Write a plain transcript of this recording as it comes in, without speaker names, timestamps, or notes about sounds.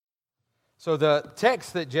So the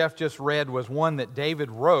text that Jeff just read was one that David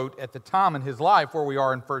wrote at the time in his life where we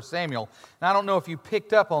are in 1 Samuel. And I don't know if you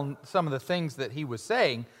picked up on some of the things that he was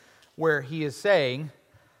saying, where he is saying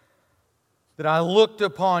that I looked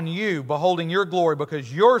upon you, beholding your glory,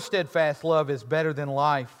 because your steadfast love is better than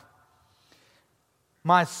life.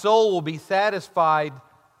 My soul will be satisfied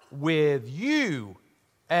with you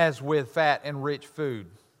as with fat and rich food.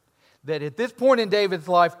 That at this point in David's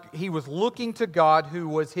life, he was looking to God who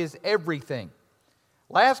was his everything.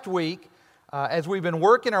 Last week, as we've been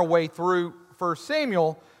working our way through 1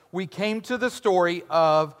 Samuel, we came to the story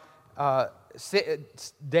of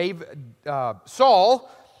Saul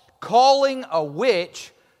calling a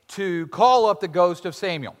witch to call up the ghost of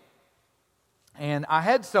Samuel. And I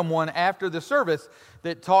had someone after the service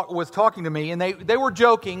that was talking to me, and they were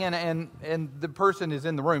joking, and the person is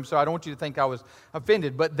in the room, so I don't want you to think I was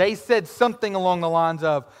offended, but they said something along the lines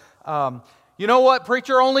of, you know what,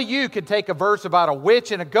 preacher, only you could take a verse about a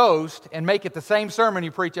witch and a ghost and make it the same sermon you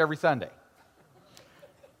preach every Sunday.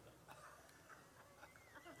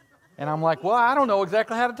 And I'm like, well, I don't know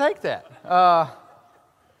exactly how to take that.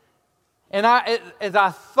 And as I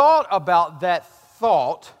thought about that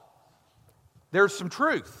thought, there's some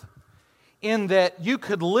truth in that you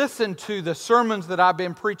could listen to the sermons that I've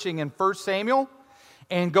been preaching in 1 Samuel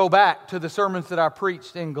and go back to the sermons that I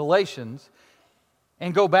preached in Galatians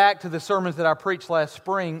and go back to the sermons that I preached last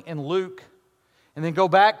spring in Luke and then go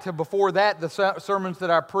back to before that the sermons that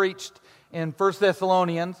I preached in 1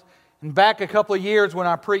 Thessalonians and back a couple of years when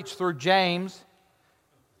I preached through James.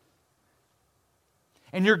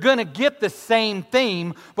 And you're going to get the same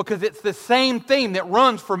theme because it's the same theme that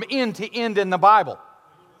runs from end to end in the Bible.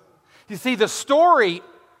 You see, the story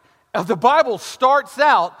of the Bible starts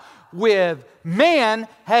out with man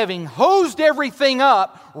having hosed everything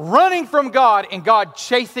up, running from God, and God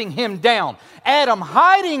chasing him down. Adam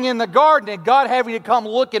hiding in the garden and God having to come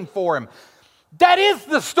looking for him. That is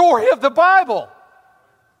the story of the Bible.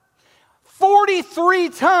 43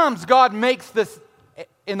 times God makes this.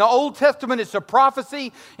 In the Old Testament, it's a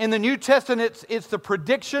prophecy. In the New Testament, it's the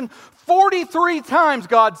prediction. 43 times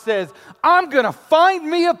God says, I'm going to find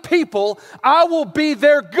me a people. I will be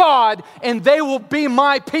their God, and they will be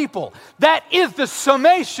my people. That is the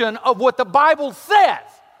summation of what the Bible says.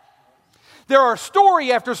 There are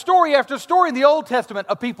story after story after story in the Old Testament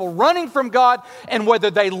of people running from God, and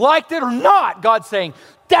whether they liked it or not, God saying,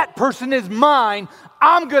 that person is mine.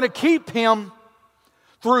 I'm going to keep him.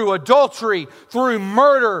 Through adultery, through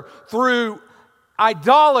murder, through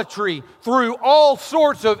idolatry, through all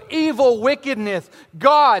sorts of evil wickedness.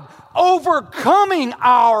 God overcoming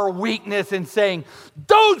our weakness and saying,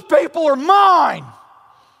 those people are mine.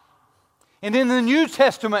 And in the New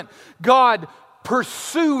Testament, God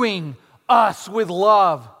pursuing us with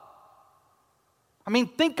love. I mean,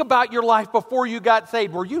 think about your life before you got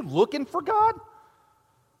saved. Were you looking for God?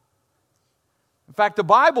 In fact, the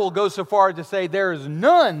Bible goes so far as to say there is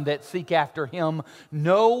none that seek after Him,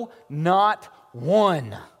 no, not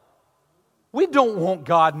one. We don't want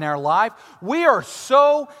God in our life. We are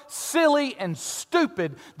so silly and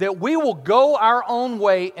stupid that we will go our own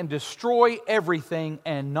way and destroy everything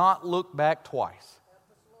and not look back twice.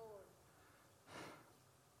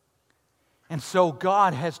 And so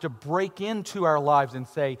God has to break into our lives and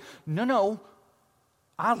say, no,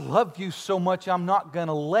 I love you so much I'm not going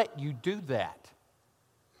to let you do that.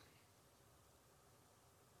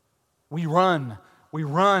 We run,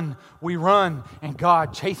 and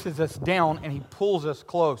God chases us down and He pulls us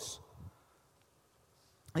close.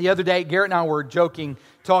 The other day, Garrett and I were joking,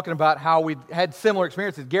 talking about how we had similar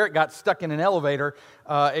experiences. Garrett got stuck in an elevator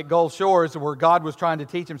at Gold Shores where God was trying to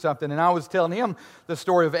teach him something, and I was telling him the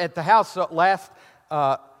story of at the house last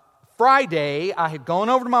Friday. I had gone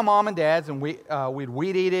over to my mom and dad's, and we'd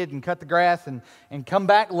weed eated and cut the grass and come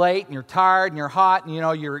back late, and you're tired and you're hot, and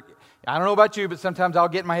I don't know about you, but sometimes I'll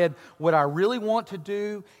get in my head, what I really want to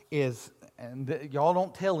do is, and y'all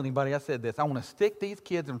don't tell anybody I said this, I want to stick these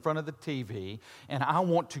kids in front of the TV, and I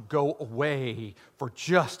want to go away for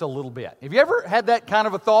just a little bit. Have you ever had that kind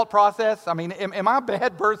of a thought process? I mean, am I a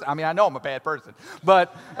bad person? I mean, I know I'm a bad person,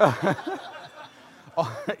 but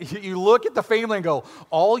you look at the family and go,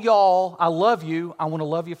 all y'all, I love you, I want to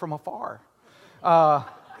love you from afar.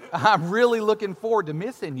 I'm really looking forward to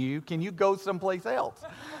missing you. Can you go someplace else?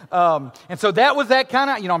 And so that was that kind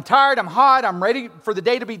of, I'm tired, I'm hot, I'm ready for the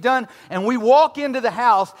day to be done. And we walk into the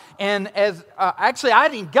house, and actually I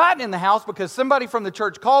hadn't even gotten in the house because somebody from the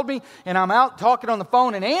church called me, and I'm out talking on the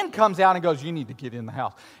phone, and Ann comes out and goes, you need to get in the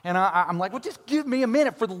house. And I'm like, well, just give me a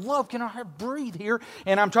minute, for the love, can I breathe here?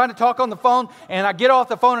 And I'm trying to talk on the phone, and I get off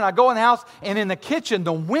the phone, and I go in the house, and in the kitchen,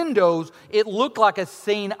 the windows, it looked like a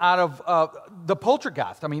scene out of the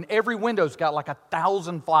Poltergeist. I mean, every window's got like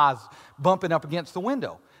 1,000 flies bumping up against the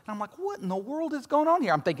window. And I'm like, what in the world is going on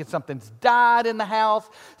here? I'm thinking something's died in the house,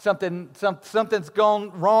 something's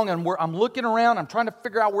gone wrong, and I'm looking around, I'm trying to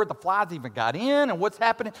figure out where the flies even got in and what's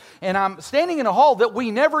happening. And I'm standing in a hall that we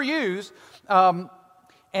never use, and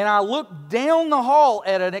I look down the hall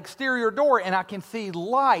at an exterior door, and I can see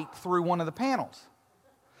light through one of the panels.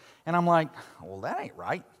 And I'm like, well, that ain't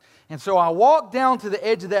right. And so I walk down to the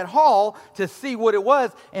edge of that hall to see what it was,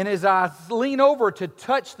 and as I lean over to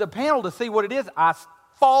touch the panel to see what it is, I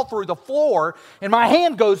fall through the floor, and my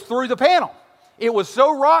hand goes through the panel. It was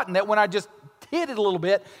so rotten that when I just hit it a little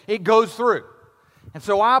bit, it goes through. And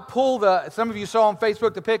so I pulled some of you saw on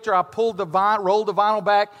Facebook the picture, I rolled the vinyl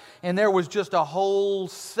back, and there was just a whole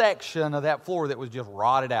section of that floor that was just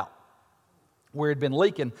rotted out, where it had been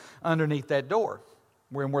leaking underneath that door,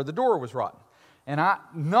 where the door was rotten. And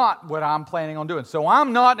not what I'm planning on doing. So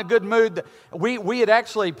I'm not in a good mood. We had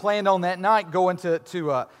actually planned on that night going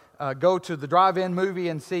to go to the drive-in movie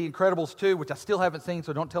and see Incredibles 2, which I still haven't seen,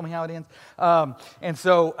 so don't tell me how it ends.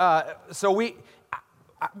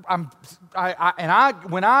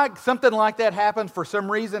 When something like that happens, for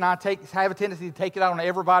some reason, I have a tendency to take it out on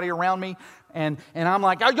everybody around me. And I'm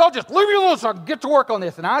like, oh, y'all just leave me alone so I can get to work on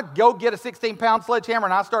this. And I go get a 16-pound sledgehammer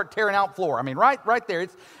and I start tearing out floor. I mean, right there.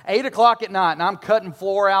 It's 8 o'clock at night and I'm cutting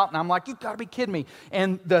floor out. And I'm like, you've got to be kidding me.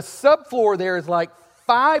 And the subfloor there is like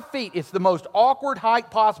 5 feet. It's the most awkward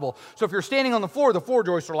height possible. So if you're standing on the floor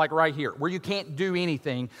joists are like right here, where you can't do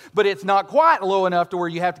anything. But it's not quite low enough to where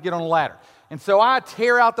you have to get on a ladder. And so I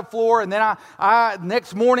tear out the floor, and then I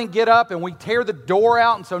next morning get up and we tear the door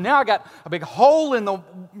out. And so now I got a big hole in the,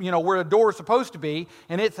 where the door is supposed to be,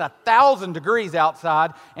 and it's 1,000 degrees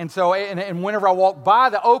outside. And so, and whenever I walk by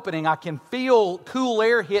the opening, I can feel cool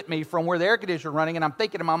air hit me from where the air conditioner is running, and I'm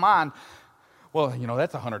thinking in my mind, well,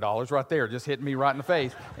 that's $100 right there, just hitting me right in the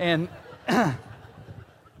face. And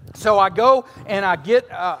so I go and I get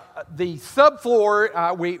the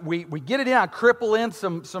subfloor, we get it in, I cripple in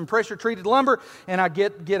some pressure-treated lumber, and I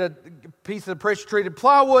get a piece of pressure-treated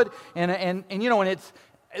plywood, and it's,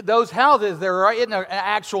 those houses, they're in an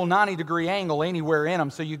actual 90-degree angle anywhere in them,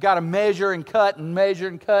 so you've got to measure and cut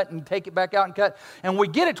and take it back out and cut, and we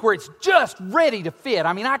get it to where it's just ready to fit.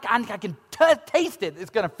 I mean, I can taste it, it's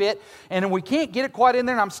going to fit, and then we can't get it quite in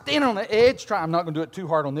there, and I'm standing on the edge I'm not going to do it too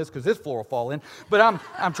hard on this because this floor will fall in, but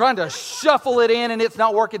I'm trying to shuffle it in, and it's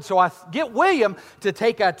not working, so I get William to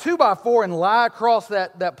take a 2x4 and lie across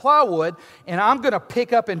that plywood, and I'm going to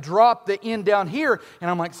pick up and drop the end down here, and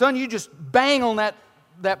I'm like, son, you just bang on that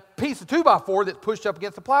piece of 2x4 that's pushed up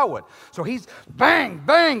against the plywood. So he's bang,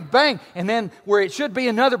 bang, bang. And then where it should be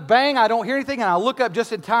another bang, I don't hear anything. And I look up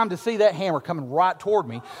just in time to see that hammer coming right toward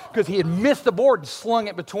me because he had missed the board and slung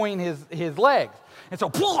it between his legs. And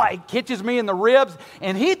so it catches me in the ribs.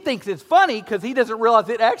 And he thinks it's funny because he doesn't realize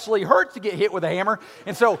it actually hurts to get hit with a hammer.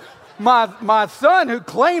 And so my son, who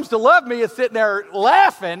claims to love me, is sitting there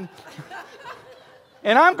laughing.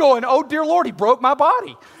 And I'm going, oh, dear Lord, he broke my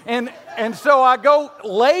body. And so I go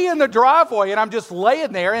lay in the driveway, and I'm just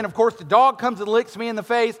laying there. And, of course, the dog comes and licks me in the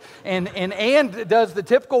face. And Ann does the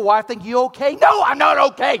typical wife thing, you okay? No, I'm not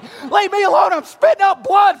okay. Leave me alone. I'm spitting out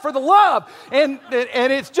blood for the love. And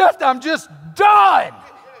I'm just done.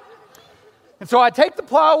 And so I take the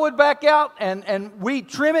plywood back out, and we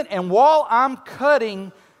trim it. And while I'm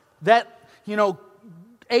cutting that,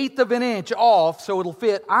 1/8 of an inch off so it'll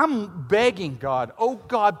fit, I'm begging God, oh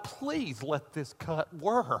God, please let this cut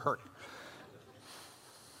work.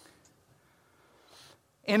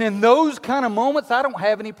 And in those kind of moments, I don't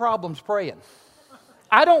have any problems praying.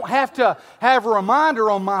 I don't have to have a reminder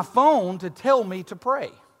on my phone to tell me to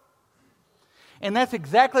pray. And that's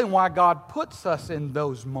exactly why God puts us in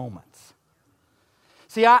those moments.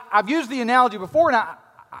 See, I've used the analogy before,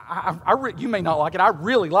 and you may not like it. I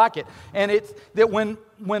really like it. And it's that when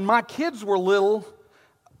my kids were little,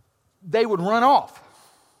 they would run off.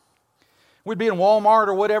 We'd be in Walmart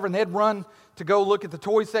or whatever, and they'd run to go look at the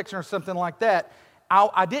toy section or something like that.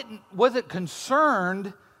 I wasn't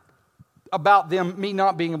concerned about me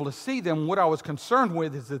not being able to see them. What I was concerned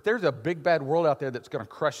with is that there's a big bad world out there that's going to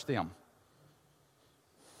crush them.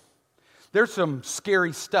 There's some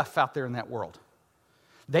scary stuff out there in that world.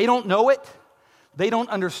 They don't know it. They don't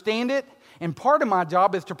understand it. And part of my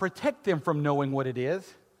job is to protect them from knowing what it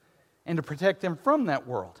is and to protect them from that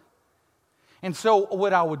world. And so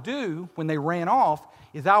what I would do when they ran off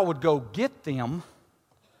is I would go get them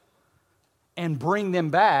and bring them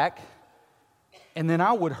back, and then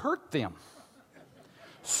I would hurt them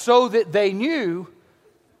so that they knew,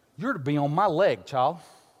 you're to be on my leg, child.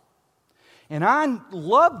 And I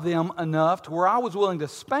loved them enough to where I was willing to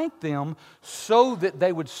spank them so that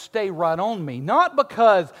they would stay right on me. Not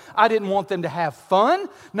because I didn't want them to have fun,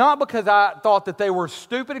 not because I thought that they were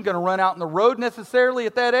stupid and going to run out in the road necessarily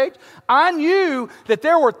at that age. I knew that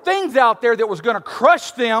there were things out there that was going to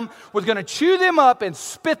crush them, was going to chew them up and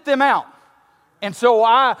spit them out. And so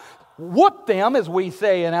I whooped them, as we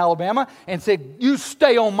say in Alabama, and said, you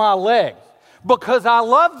stay on my leg, because I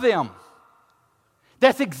love them.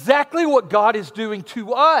 That's exactly what God is doing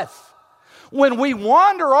to us. When we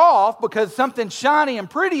wander off because something shiny and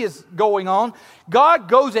pretty is going on, God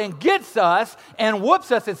goes and gets us and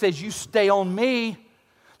whoops us and says, you stay on me.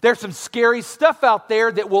 There's some scary stuff out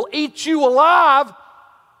there that will eat you alive.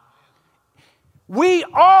 We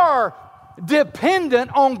are dependent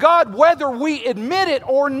on God whether we admit it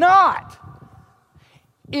or not.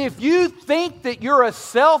 If you think that you're a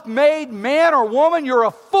self-made man or woman, you're a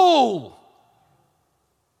fool.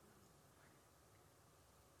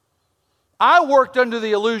 I worked under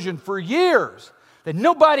the illusion for years that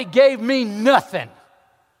nobody gave me nothing.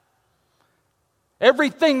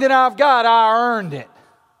 Everything that I've got, I earned it.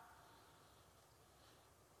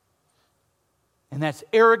 And that's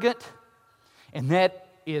arrogant, and that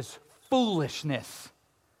is foolishness.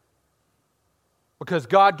 Because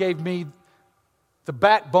God gave me the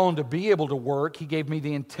backbone to be able to work. He gave me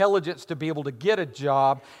the intelligence to be able to get a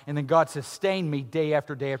job, and then God sustained me day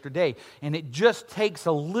after day after day. And it just takes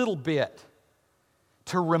a little bit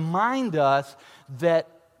to remind us that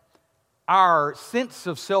our sense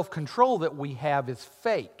of self-control that we have is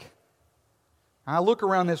fake. I look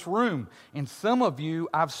around this room, and some of you,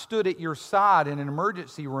 I've stood at your side in an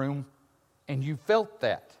emergency room, and you felt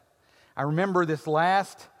that. I remember this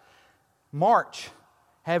last March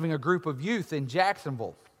having a group of youth in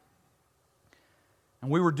Jacksonville. And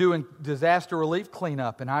we were doing disaster relief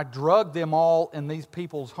cleanup, and I drugged them all in these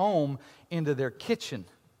people's home into their kitchen.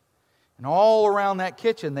 And all around that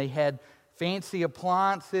kitchen, they had fancy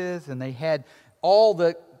appliances, and they had all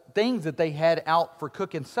the things that they had out for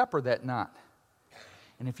cooking supper that night.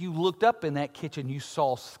 And if you looked up in that kitchen, you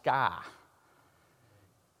saw sky.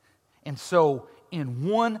 And so, in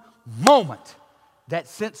one moment, that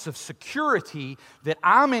sense of security that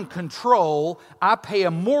I'm in control, I pay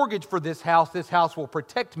a mortgage for this house will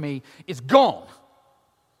protect me, is gone.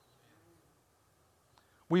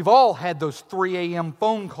 We've all had those 3 a.m.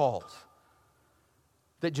 phone calls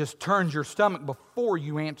that just turns your stomach before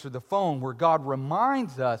you answer the phone, where God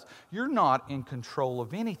reminds us you're not in control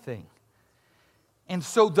of anything. And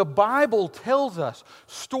so the Bible tells us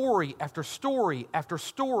story after story after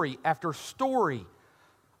story after story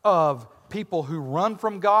of people who run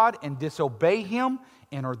from God and disobey Him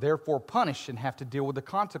and are therefore punished and have to deal with the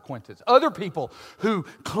consequences. Other people who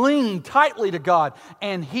cling tightly to God,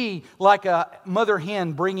 and He, like a mother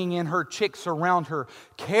hen bringing in her chicks around her,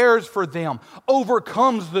 cares for them,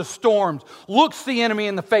 overcomes the storms, looks the enemy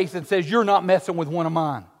in the face and says, you're not messing with one of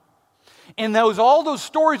mine. And all those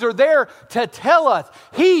stories are there to tell us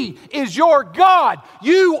He is your God.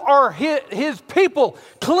 You are His people.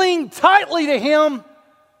 Cling tightly to Him.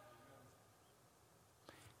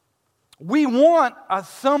 We want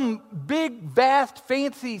some big, vast,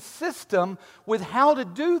 fancy system with how to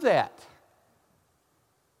do that.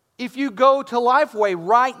 If you go to Lifeway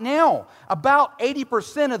right now, about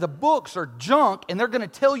 80% of the books are junk, and they're going to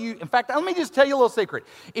tell you, in fact, let me just tell you a little secret.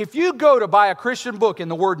 If you go to buy a Christian book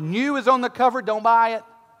and the word new is on the cover, don't buy it.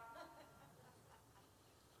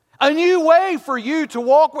 A new way for you to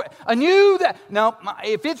walk with,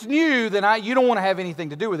 if it's new, then you don't want to have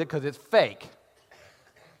anything to do with it because it's fake.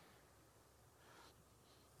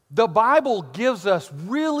 The Bible gives us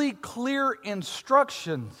really clear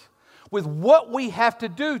instructions with what we have to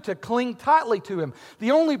do to cling tightly to Him.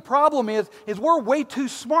 The only problem is we're way too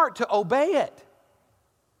smart to obey it.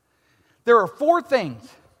 There are 4 things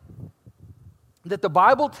that the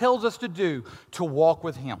Bible tells us to do to walk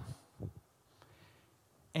with Him.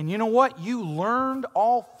 And you know what? You learned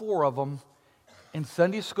all 4 of them in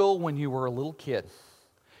Sunday school when you were a little kid.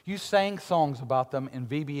 You sang songs about them in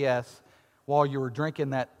VBS while you were drinking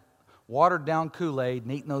that watered down Kool-Aid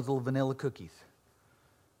and eating those little vanilla cookies.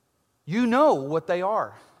 You know what they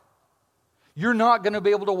are. You're not going to be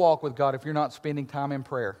able to walk with God if you're not spending time in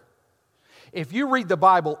prayer. If you read the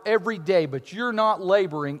Bible every day, but you're not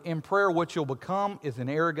laboring in prayer, what you'll become is an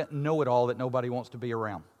arrogant know-it-all that nobody wants to be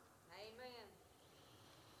around. Amen.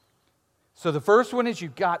 So the first one is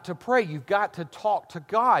you've got to pray. You've got to talk to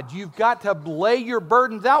God. You've got to lay your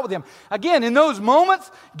burdens out with Him. Again, in those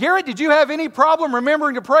moments, Garrett, did you have any problem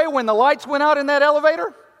remembering to pray when the lights went out in that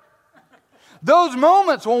elevator? Those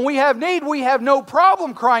moments when we have need, we have no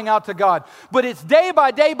problem crying out to God. But it's day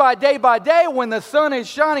by day by day by day when the sun is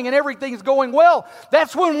shining and everything's going well.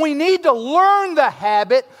 That's when we need to learn the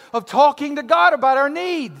habit of talking to God about our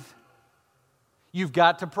needs. You've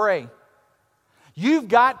got to pray. You've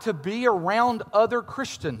got to be around other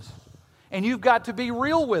Christians. And you've got to be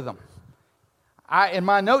real with them. In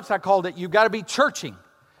my notes, I called it, you've got to be churching.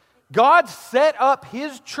 God set up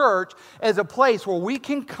His church as a place where we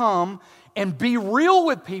can come and be real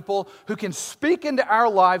with people who can speak into our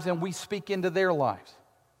lives and we speak into their lives.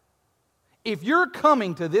 If you're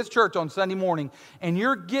coming to this church on Sunday morning and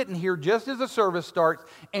you're getting here just as the service starts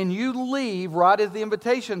and you leave right as the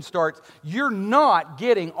invitation starts, you're not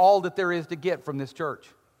getting all that there is to get from this church.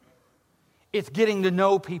 It's getting to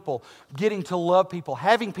know people, getting to love people,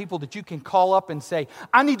 having people that you can call up and say,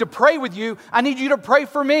 I need to pray with you. I need you to pray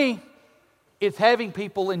for me. It's having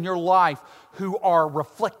people in your life who are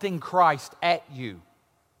reflecting Christ at you.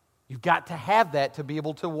 You've got to have that to be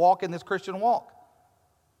able to walk in this Christian walk.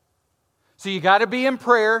 So you got to be in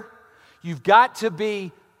prayer. You've got to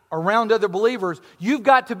be around other believers. You've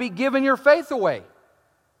got to be giving your faith away.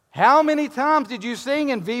 How many times did you sing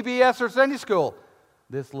in VBS or Sunday school?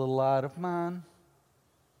 This little light of mine,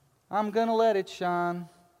 I'm going to let it shine.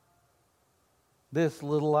 This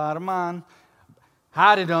little light of mine,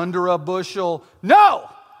 hide it under a bushel. No,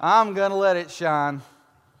 I'm going to let it shine.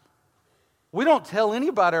 We don't tell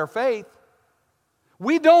anybody our faith.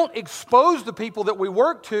 We don't expose the people that we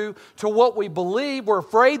work to what we believe. We're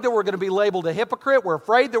afraid that we're going to be labeled a hypocrite. We're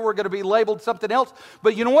afraid that we're going to be labeled something else.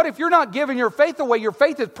 But you know what? If you're not giving your faith away, your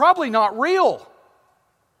faith is probably not real.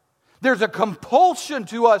 There's a compulsion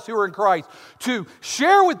to us who are in Christ to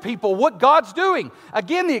share with people what God's doing.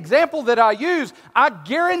 Again, the example that I use, I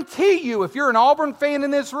guarantee you, if you're an Auburn fan in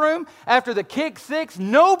this room, after the kick six,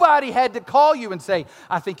 nobody had to call you and say,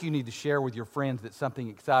 I think you need to share with your friends that something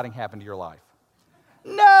exciting happened to your life.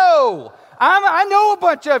 No! I know a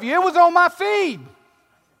bunch of you. It was on my feed.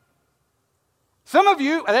 Some of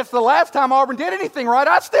you, that's the last time Auburn did anything right.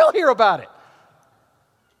 I still hear about it.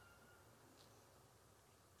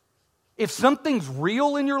 If something's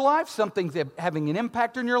real in your life, something's having an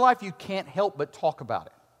impact on your life, you can't help but talk about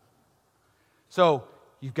it. So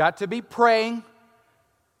you've got to be praying.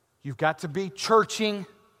 You've got to be churching.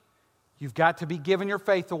 You've got to be giving your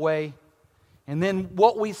faith away. And then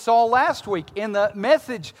what we saw last week in the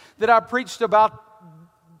message that I preached about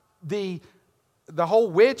the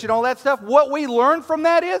whole witch and all that stuff, what we learned from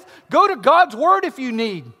that is go to God's Word if you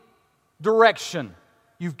need direction.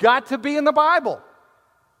 You've got to be in the Bible.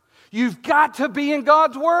 You've got to be in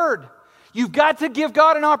God's Word. You've got to give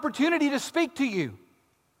God an opportunity to speak to you.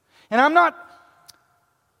 And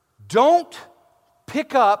don't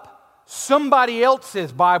pick up somebody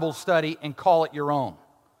else's Bible study and call it your own.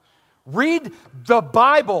 Read the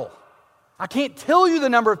Bible. I can't tell you the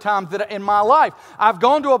number of times that in my life I've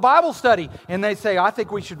gone to a Bible study and they say, I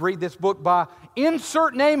think we should read this book by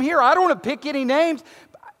insert name here. I don't want to pick any names.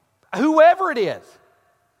 Whoever it is.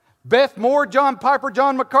 Beth Moore, John Piper,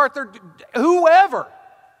 John MacArthur, whoever.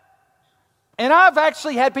 And I've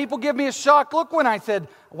actually had people give me a shocked look when I said,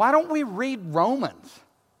 why don't we read Romans?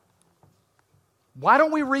 Why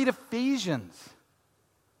don't we read Ephesians?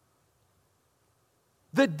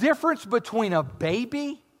 The difference between a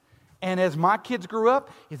baby and as my kids grew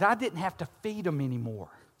up is I didn't have to feed them anymore.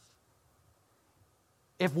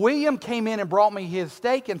 If William came in and brought me his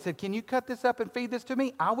steak and said, can you cut this up and feed this to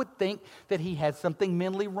me? I would think that he had something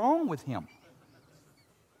mentally wrong with him.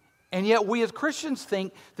 And yet we as Christians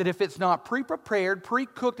think that if it's not pre-prepared,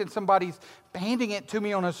 pre-cooked, and somebody's handing it to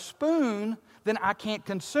me on a spoon, then I can't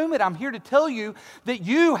consume it. I'm here to tell you that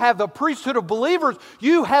you have the priesthood of believers.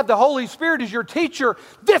 You have the Holy Spirit as your teacher.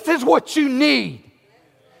 This is what you need.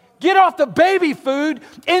 Get off the baby food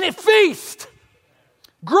and feast.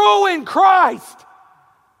 Grow in Christ.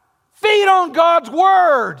 Feed on God's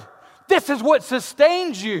Word. This is what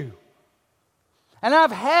sustains you. And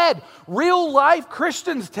I've had real life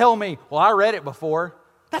Christians tell me, well, I read it before.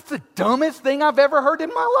 That's the dumbest thing I've ever heard in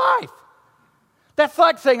my life. That's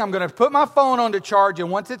like saying I'm going to put my phone on to charge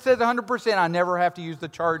and once it says 100%, I never have to use the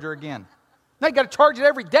charger again. Now you got to charge it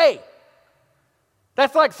every day.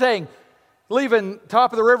 That's like saying, leaving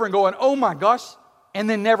top of the river and going, oh my gosh, and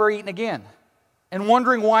then never eating again and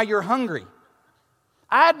wondering why you're hungry.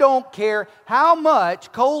 I don't care how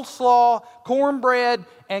much coleslaw, cornbread,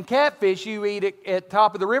 and catfish you eat at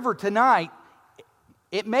top of the river tonight.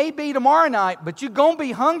 It may be tomorrow night, but you're going to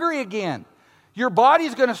be hungry again. Your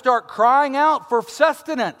body's going to start crying out for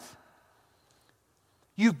sustenance.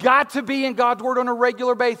 You've got to be in God's Word on a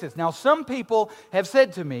regular basis. Now, some people have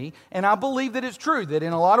said to me, and I believe that it's true, that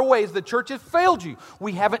in a lot of ways the church has failed you.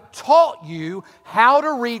 We haven't taught you how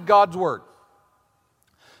to read God's Word.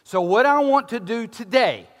 So what I want to do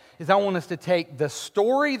today is I want us to take the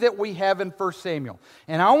story that we have in 1 Samuel,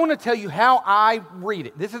 and I want to tell you how I read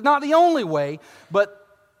it. This is not the only way, but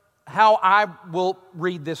how I will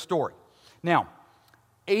read this story. Now,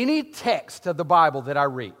 any text of the Bible that I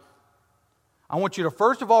read, I want you to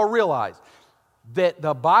first of all realize that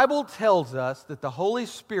the Bible tells us that the Holy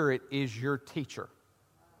Spirit is your teacher.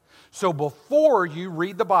 So before you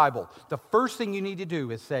read the Bible, the first thing you need to do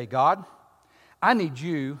is say, God, I need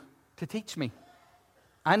you to teach me.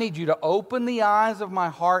 I need you to open the eyes of my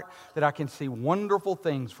heart that I can see wonderful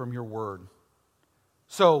things from your Word.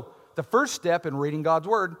 So the first step in reading God's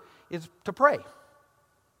Word is to pray.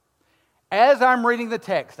 As I'm reading the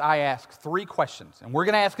text, I ask 3 questions, and we're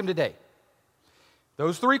going to ask them today.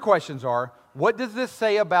 Those 3 questions are, what does this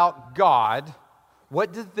say about God?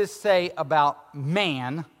 What does this say about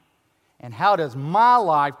man? And how does my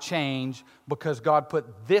life change because God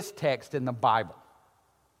put this text in the Bible?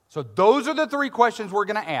 So those are the 3 questions we're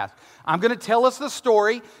going to ask. I'm going to tell us the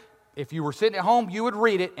story. If you were sitting at home, you would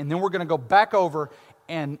read it, and then we're going to go back over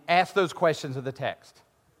and ask those questions of the text.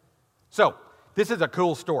 So, this is a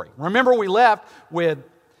cool story. Remember, we left with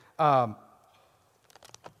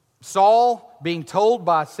Saul being told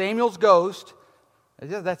by Samuel's ghost.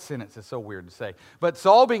 That sentence is so weird to say. But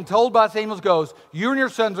Saul being told by Samuel's ghost, you and your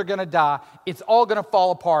sons are going to die. It's all going to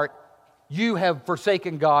fall apart. You have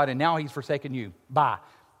forsaken God, and now He's forsaken you. Bye.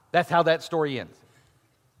 That's how that story ends.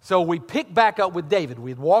 So we pick back up with David. We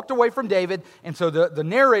had walked away from David, and so the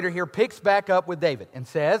narrator here picks back up with David and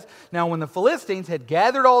says, now when the Philistines had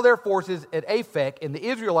gathered all their forces at Aphek, and the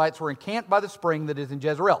Israelites were encamped by the spring that is in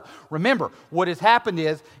Jezreel. Remember, what has happened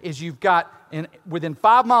is you've got, within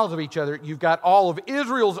 5 miles of each other, you've got all of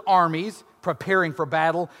Israel's armies preparing for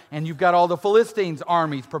battle, and you've got all the Philistines'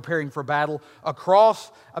 armies preparing for battle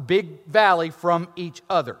across a big valley from each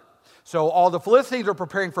other. So all the Philistines are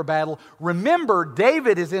preparing for battle. Remember,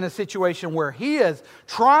 David is in a situation where he is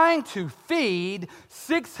trying to feed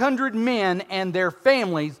 600 men and their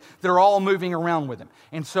families that are all moving around with him.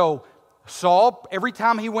 And so Saul, every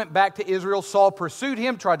time he went back to Israel, Saul pursued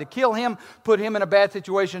him, tried to kill him, put him in a bad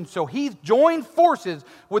situation. So he's joined forces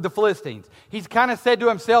with the Philistines. He's kind of said to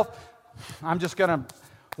himself, I'm just going to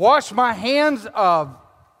wash my hands of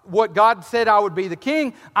what God said I would be the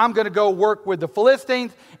king. I'm going to go work with the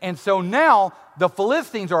Philistines. And so now the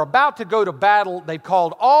Philistines are about to go to battle. They've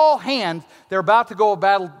called all hands. They're about to go to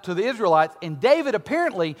battle to the Israelites. And David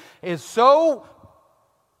apparently is so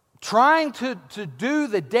trying to do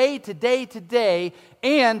the day to day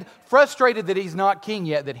and frustrated that he's not king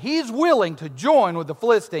yet, that he's willing to join with the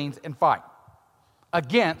Philistines and fight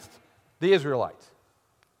against the Israelites.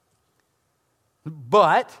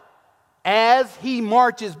 But as he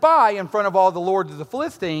marches by in front of all the lords of the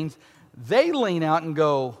Philistines, they lean out and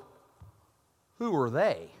go, who are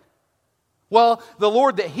they? Well, the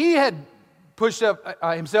Lord that he had pushed up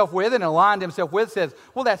himself with and aligned himself with says,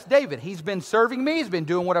 well, that's David. He's been serving me. He's been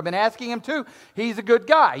doing what I've been asking him to. He's a good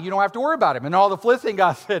guy. You don't have to worry about him. And all the Philistine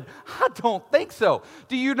guys said, I don't think so.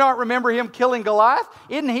 Do you not remember him killing Goliath?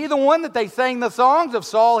 Isn't he the one that they sang the songs of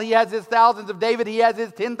Saul? He has his thousands, of David, he has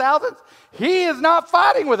his 10,000s. He is not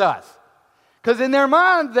fighting with us. Because in their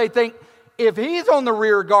minds, they think, if he's on the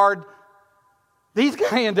rear guard, he's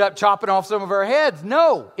going to end up chopping off some of our heads.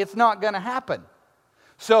 No, it's not going to happen.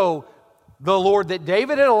 So the Lord that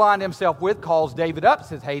David had aligned himself with calls David up,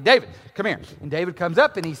 says, hey, David, come here. And David comes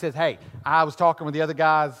up and he says, hey, I was talking with the other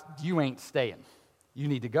guys. You ain't staying. You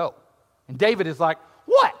need to go. And David is like,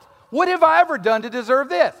 what? What have I ever done to deserve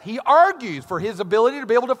this? He argues for his ability to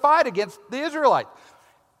be able to fight against the Israelites.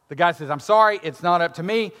 The guy says, I'm sorry, it's not up to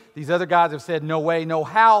me. These other guys have said, no way, no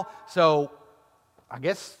how. So I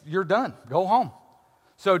guess you're done. Go home.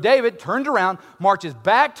 So David turns around, marches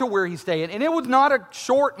back to where he's staying. And it was not a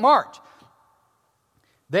short march.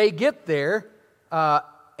 They get there,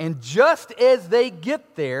 and just as they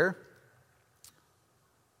get there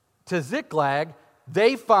to Ziklag,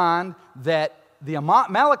 they find that the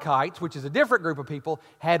Amalekites, which is a different group of people,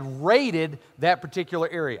 had raided that particular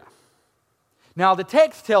area. Now, the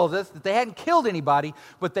text tells us that they hadn't killed anybody,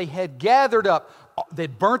 but they had gathered up,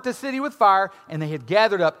 they'd burnt the city with fire, and they had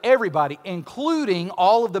gathered up everybody, including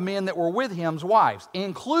all of the men that were with him's wives,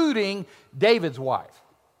 including David's wife.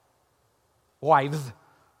 wives.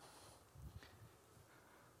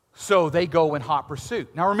 So they go in hot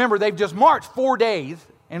pursuit. Now remember, they've just marched 4 days.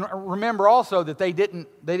 And remember also that they didn't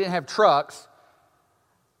have trucks.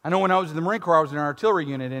 I know when I was in the Marine Corps, I was in an artillery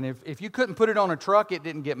unit, and if you couldn't put it on a truck, it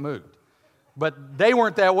didn't get moved. But they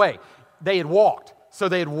weren't that way. They had walked. So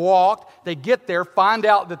they had walked, they get there, find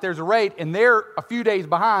out that there's a raid, and they're a few days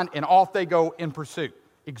behind, and off they go in pursuit.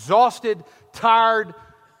 Exhausted, tired,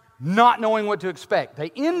 not knowing what to expect. They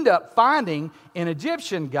end up finding an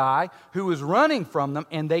Egyptian guy who was running from them,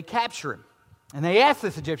 and they capture him. And they ask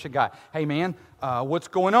this Egyptian guy, hey man, what's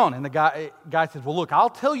going on? And the guy says, well look, I'll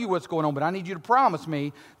tell you what's going on, but I need you to promise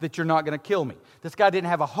me that you're not going to kill me. This guy didn't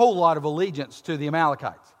have a whole lot of allegiance to the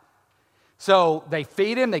Amalekites. So they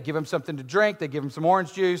feed him, they give him something to drink, they give him some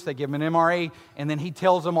orange juice, they give him an MRE, and then he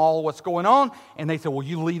tells them all what's going on, and they said, well,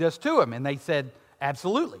 you lead us to him. And they said,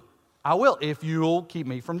 absolutely, I will, if you'll keep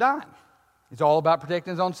me from dying. It's all about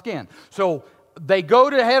protecting his own skin. So they go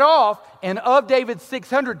to head off, and of David's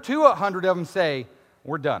 600, 200 of them say,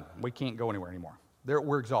 we're done. We can't go anywhere anymore.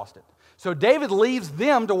 We're exhausted. So David leaves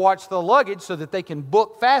them to watch the luggage so that they can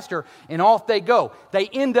book faster, and off they go. They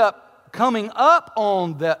end up coming up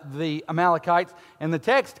on the Amalekites, and the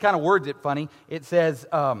text kind of words it funny. It says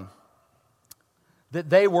that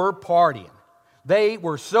they were partying. They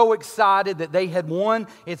were so excited that they had won.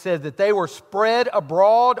 It says that they were spread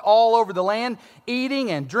abroad all over the land, eating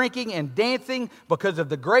and drinking and dancing because of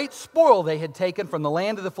the great spoil they had taken from the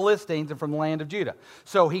land of the Philistines and from the land of Judah.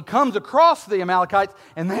 So he comes across the Amalekites,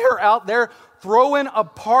 and they're out there throwing a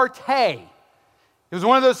party. It was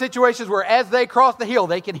one of those situations where as they cross the hill,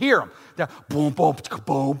 they can hear them. They're boom, boom,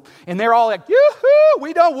 boom. And they're all like, yoo-hoo,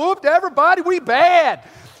 we done whooped everybody, we bad.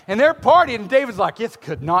 And they're partying, and David's like, this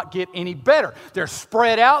could not get any better. They're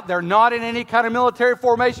spread out. They're not in any kind of military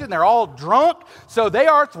formation. They're all drunk. So they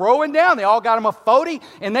are throwing down. They all got them a 40,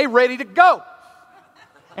 and they ready to go.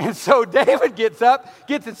 And so David gets up,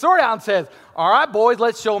 gets his sword out, and says, all right, boys,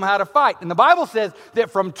 let's show them how to fight. And the Bible says that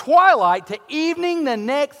from twilight to evening the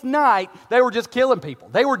next night, they were just killing people.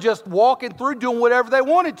 They were just walking through, doing whatever they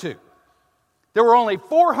wanted to. There were only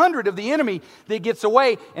 400 of the enemy that gets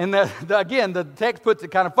away. And again, the text puts it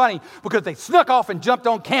kind of funny because they snuck off and jumped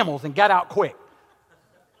on camels and got out quick.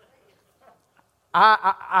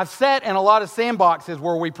 I've sat in a lot of sandboxes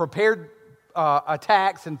where we prepared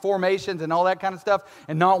attacks and formations and all that kind of stuff,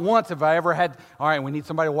 and not once have I ever had, all right, we need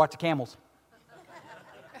somebody to watch the camels.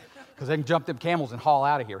 Because they can jump them camels and haul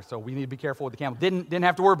out of here, so we need to be careful with the camels. Didn't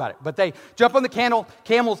have to worry about it. But they jump on the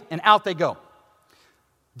camels, and out they go.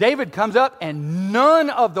 David comes up, and none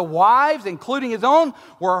of the wives, including his own,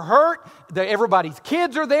 were hurt. Everybody's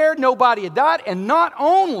kids are there. Nobody had died. And not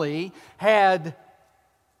only had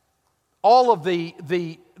all of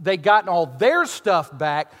they gotten all their stuff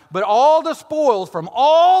back, but all the spoils from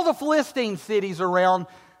all the Philistine cities around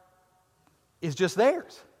is just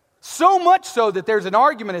theirs. So much so that there's an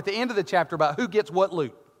argument at the end of the chapter about who gets what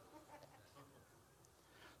loot.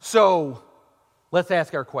 So let's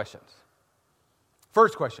ask our questions.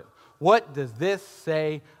 First question, what does this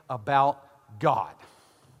say about God?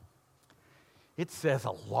 It says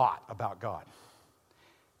a lot about God.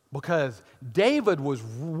 Because David was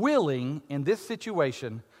willing in this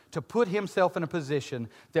situation to put himself in a position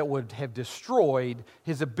that would have destroyed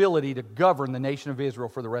his ability to govern the nation of Israel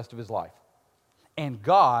for the rest of his life. And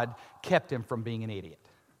God kept him from being an idiot.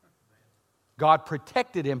 God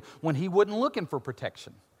protected him when he wasn't looking for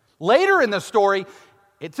protection. Later in the story,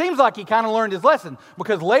 it seems like he kind of learned his lesson,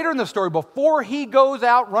 because later in the story, before he goes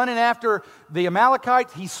out running after the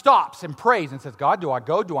Amalekites, he stops and prays and says, God, do I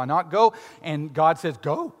go? Do I not go? And God says,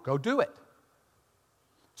 go do it.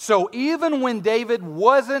 So even when David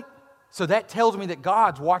wasn't, so that tells me that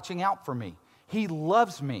God's watching out for me. He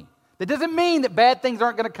loves me. That doesn't mean that bad things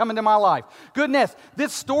aren't going to come into my life. Goodness,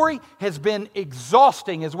 this story has been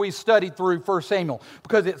exhausting as we studied through 1 Samuel,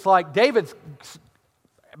 because it's like David's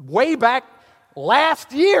way back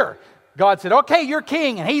last year. God said, okay, you're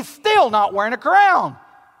king, and he's still not wearing a crown.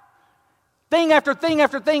 Thing after thing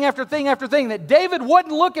after thing after thing after thing that David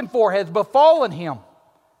wasn't looking for has befallen him.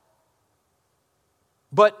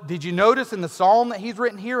 But did you notice in the psalm that he's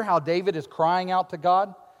written here how David is crying out to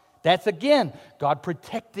God? That's again, God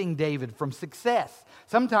protecting David from success.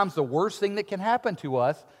 Sometimes the worst thing that can happen to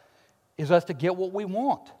us is us to get what we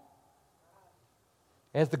want.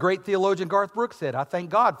 As the great theologian Garth Brooks said, I thank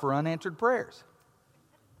God for unanswered prayers.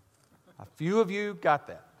 A few of you got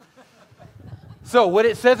that. So what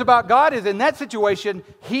it says about God is in that situation,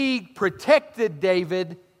 he protected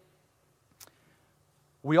David.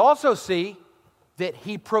 We also see that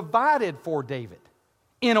he provided for David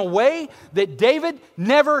in a way that David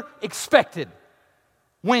never expected.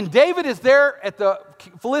 When David is there at the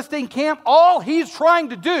Philistine camp, all he's trying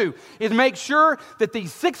to do is make sure that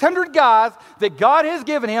these 600 guys that God has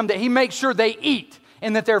given him, that he makes sure they eat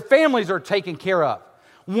and that their families are taken care of.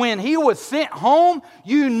 When he was sent home,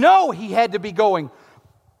 you know he had to be going,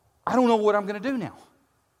 I don't know what I'm going to do now.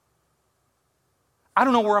 I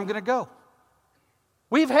don't know where I'm going to go.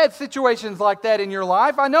 We've had situations like that in your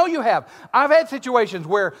life. I know you have. I've had situations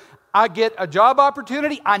where I get a job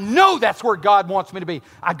opportunity. I know that's where God wants me to be.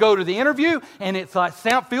 I go to the interview, and it's like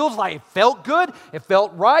feels like it felt good. It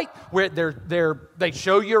felt right. Where they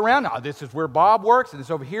show you around. Oh, this is where Bob works, and this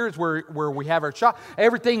over here is where we have our shop.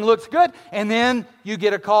 Everything looks good, and then you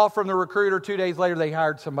get a call from the recruiter. 2 days later, they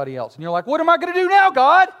hired somebody else, and you're like, "What am I going to do now,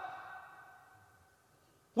 God?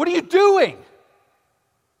 What are you doing?"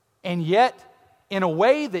 And yet, in a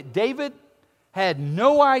way that David had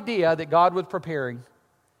no idea that God was preparing,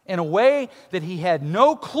 in a way that he had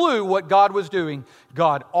no clue what God was doing,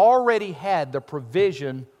 God already had the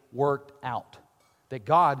provision worked out. That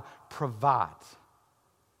God provides.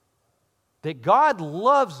 That God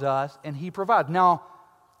loves us and He provides. Now,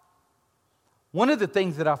 one of the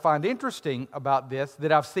things that I find interesting about this,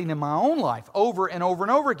 that I've seen in my own life over and over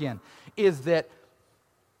and over again, is that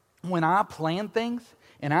when I plan things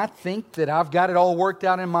and I think that I've got it all worked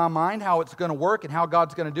out in my mind, how it's going to work and how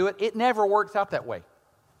God's going to do it, it never works out that way.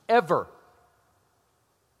 Ever.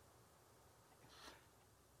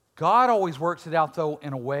 God always works it out, though,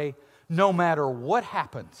 in a way, no matter what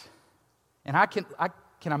happens. And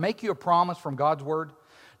can I make you a promise from God's Word?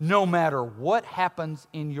 No matter what happens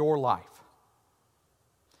in your life,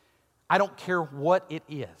 I don't care what it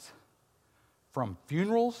is, from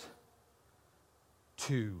funerals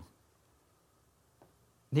to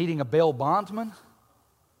needing a bail bondsman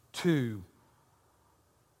to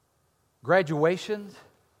graduations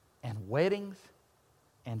and weddings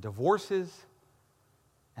and divorces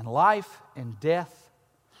and life and death,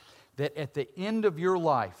 that at the end of your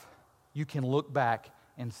life, you can look back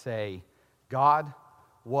and say, God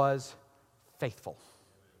was faithful.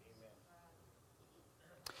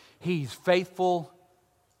 He's faithful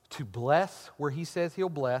to bless where He says He'll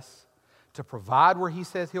bless, to provide where He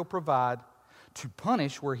says He'll provide, to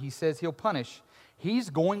punish where He says He'll punish.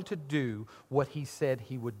 He's going to do what He said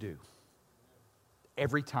He would do.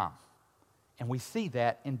 Every time. And we see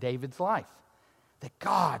that in David's life. That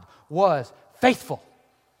God was faithful.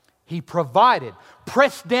 He provided,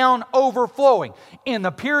 pressed down, overflowing. In the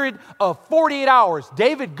period of 48 hours,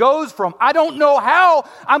 David goes from, I don't know how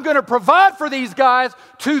I'm going to provide for these guys,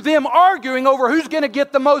 to them arguing over who's going to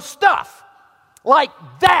get the most stuff. Like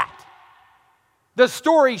that. The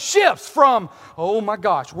story shifts from, oh my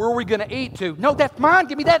gosh, where are we going to eat, to, no, that's mine,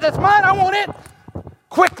 give me that, that's mine, I want it.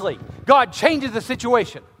 Quickly, God changes the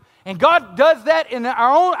situation. And God does that in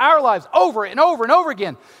our lives over and over and over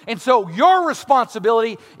again. And so your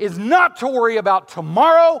responsibility is not to worry about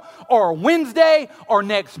tomorrow or Wednesday or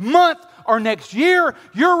next month or next year.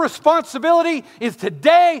 Your responsibility is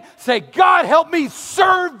today. Say, God, help me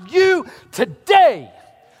serve you today.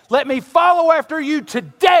 Let me follow after you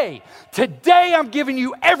today. Today I'm giving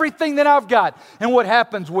you everything that I've got. And what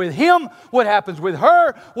happens with him, what happens with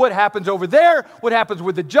her, what happens over there, what happens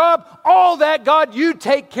with the job, all that, God, you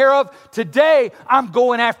take care of. Today I'm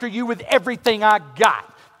going after you with everything I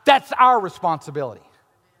got. That's our responsibility.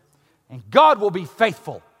 And God will be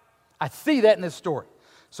faithful. I see that in this story.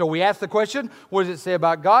 So we ask the question, what does it say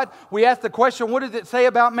about God? We ask the question, what does it say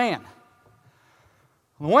about man?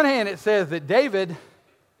 On the one hand, it says that David,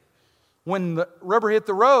 when the rubber hit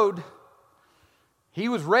the road, he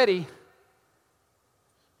was ready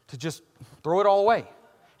to just throw it all away.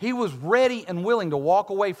 He was ready and willing to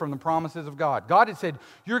walk away from the promises of God. God had said,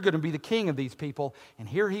 you're going to be the king of these people, and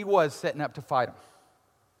here he was setting up to fight them.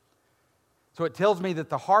 So it tells me that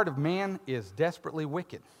the heart of man is desperately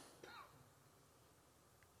wicked.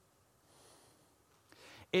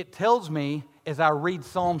 It tells me, as I read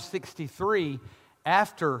Psalm 63,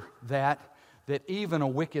 after that even a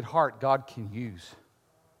wicked heart God can use.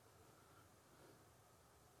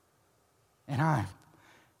 And I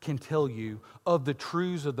can tell you, of the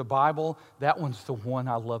truths of the Bible, that one's the one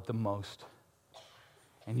I love the most.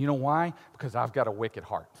 And you know why? Because I've got a wicked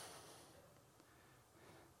heart.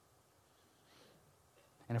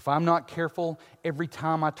 And if I'm not careful, every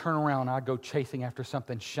time I turn around, I go chasing after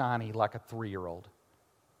something shiny like a 3-year-old.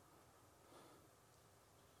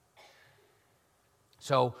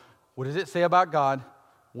 So, what does it say about God?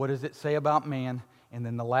 What does it say about man? And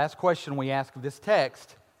then the last question we ask of this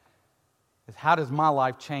text is, how does my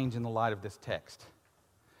life change in the light of this text?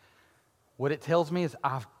 What it tells me is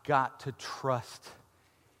I've got to trust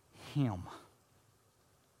Him.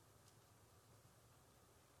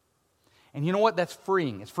 And you know what? That's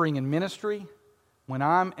freeing. It's freeing in ministry. When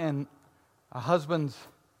I'm in a husband's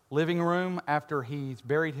living room after he's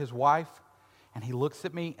buried his wife, and he looks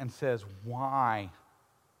at me and says, "Why?"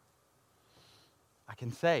 I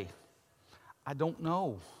can say, "I don't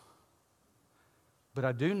know. But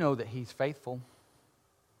I do know that He's faithful."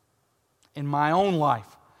 In my own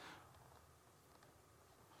life,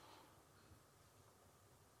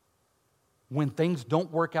 when things don't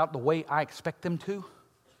work out the way I expect them to,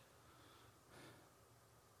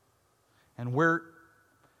 and we're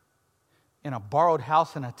in a borrowed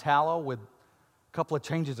house in Attalla with a couple of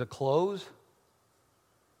changes of clothes,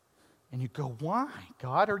 and you go, "Why,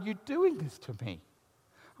 God, are you doing this to me?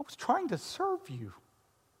 I was trying to serve you."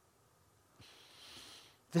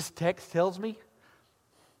 This text tells me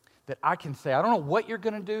that I can say, "I don't know what you're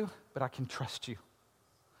going to do, but I can trust you."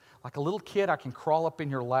 Like a little kid, I can crawl up in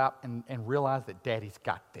your lap and realize that Daddy's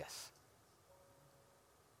got this.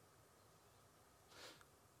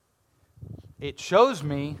 It shows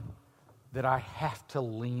me that I have to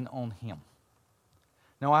lean on Him.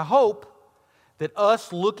 Now, I hope that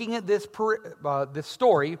us looking at this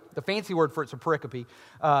story, the fancy word for it's a pericope,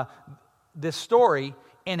 this story,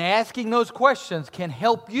 and asking those questions can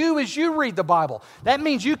help you as you read the Bible. That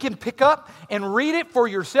means you can pick up and read it for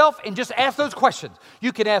yourself and just ask those questions.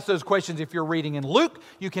 You can ask those questions if you're reading in Luke.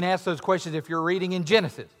 You can ask those questions if you're reading in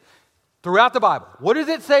Genesis. Throughout the Bible, what does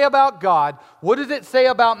it say about God? What does it say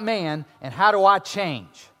about man? And how do I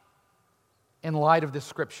change in light of this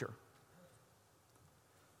Scripture?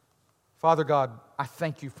 Father God, I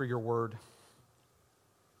thank you for your word.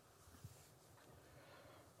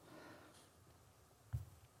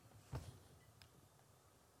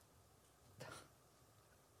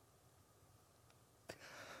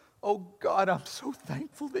 Oh God, I'm so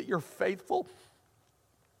thankful that you're faithful.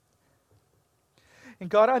 And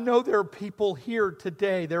God, I know there are people here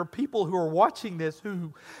today, there are people who are watching this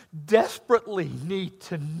who desperately need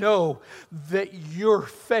to know that you're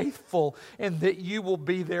faithful and that you will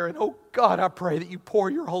be there. And oh God, I pray that you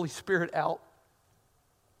pour your Holy Spirit out.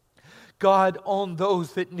 God, on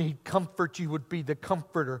those that need comfort, you would be the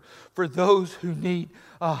comforter. For those who need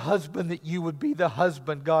a husband, that you would be the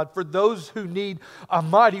husband, God. For those who need a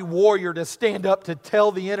mighty warrior to stand up to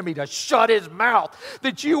tell the enemy to shut his mouth,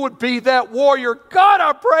 that you would be that warrior. God,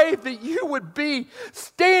 I pray that you would be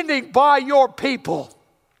standing by your people.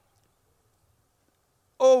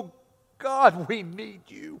 Oh God, we need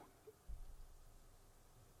you.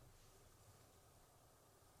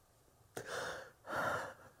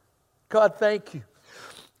 God, thank you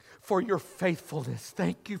for your faithfulness.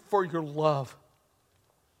 Thank you for your love.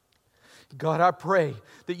 God, I pray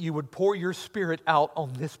that you would pour your Spirit out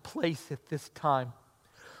on this place at this time,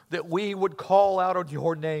 that we would call out on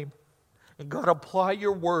your name. And God, apply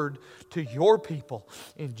your word to your people.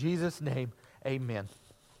 In Jesus' name, amen.